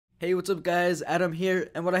Hey, what's up guys, Adam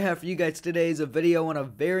here, and what I have for you guys today is a video on a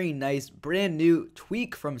very nice brand new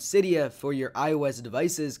tweak from Cydia for your iOS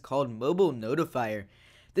devices called MobileNotifier.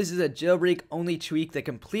 This is a jailbreak only tweak that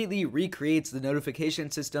completely recreates the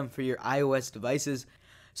notification system for your iOS devices.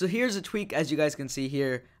 So here's a tweak. As you guys can see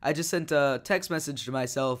here, I just sent a text message to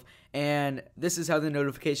myself, and this is how the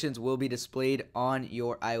notifications will be displayed on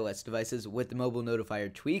your iOS devices with the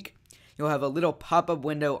MobileNotifier tweak. You'll have a little pop-up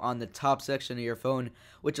window on the top section of your phone,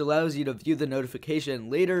 which allows you to view the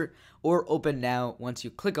notification later or open now once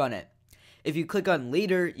you click on it. If you click on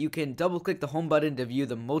later, you can double-click the home button to view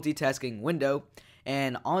the multitasking window,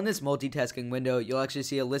 and on this multitasking window, you'll actually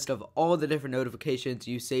see a list of all the different notifications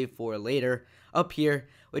you saved for later up here,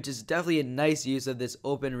 which is definitely a nice use of this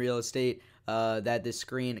open real estate that this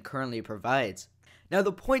screen currently provides. Now,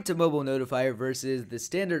 the point to MobileNotifier versus the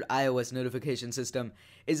standard iOS notification system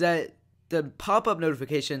is that the pop-up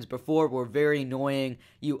notifications before were very annoying.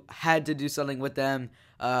 You had to do something with them.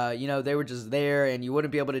 They were just there, and you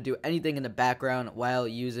wouldn't be able to do anything in the background while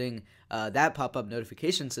using that pop-up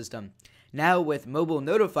notification system. Now with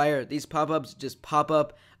MobileNotifier, these pop-ups just pop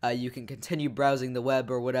up. You can continue browsing the web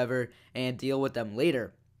or whatever and deal with them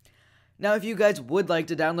later. Now, if you guys would like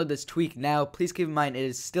to download this tweak now, please keep in mind it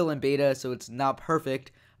is still in beta, so it's not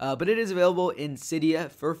perfect, but it is available in Cydia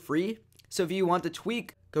for free. So if you want the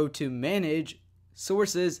tweak, go to Manage,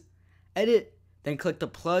 Sources, Edit, then click the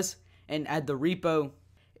plus and add the repo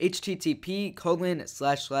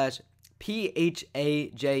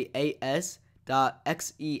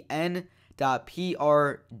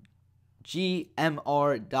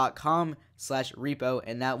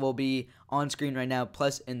and that will be on screen right now,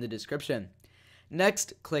 plus in the description.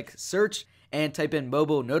 Next, click Search and type in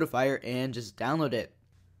MobileNotifier and just download it.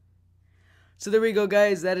 So there we go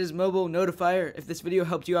guys, that is MobileNotifier. If this video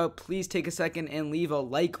helped you out, please take a second and leave a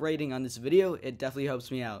like rating on this video. It definitely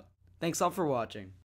helps me out. Thanks all for watching.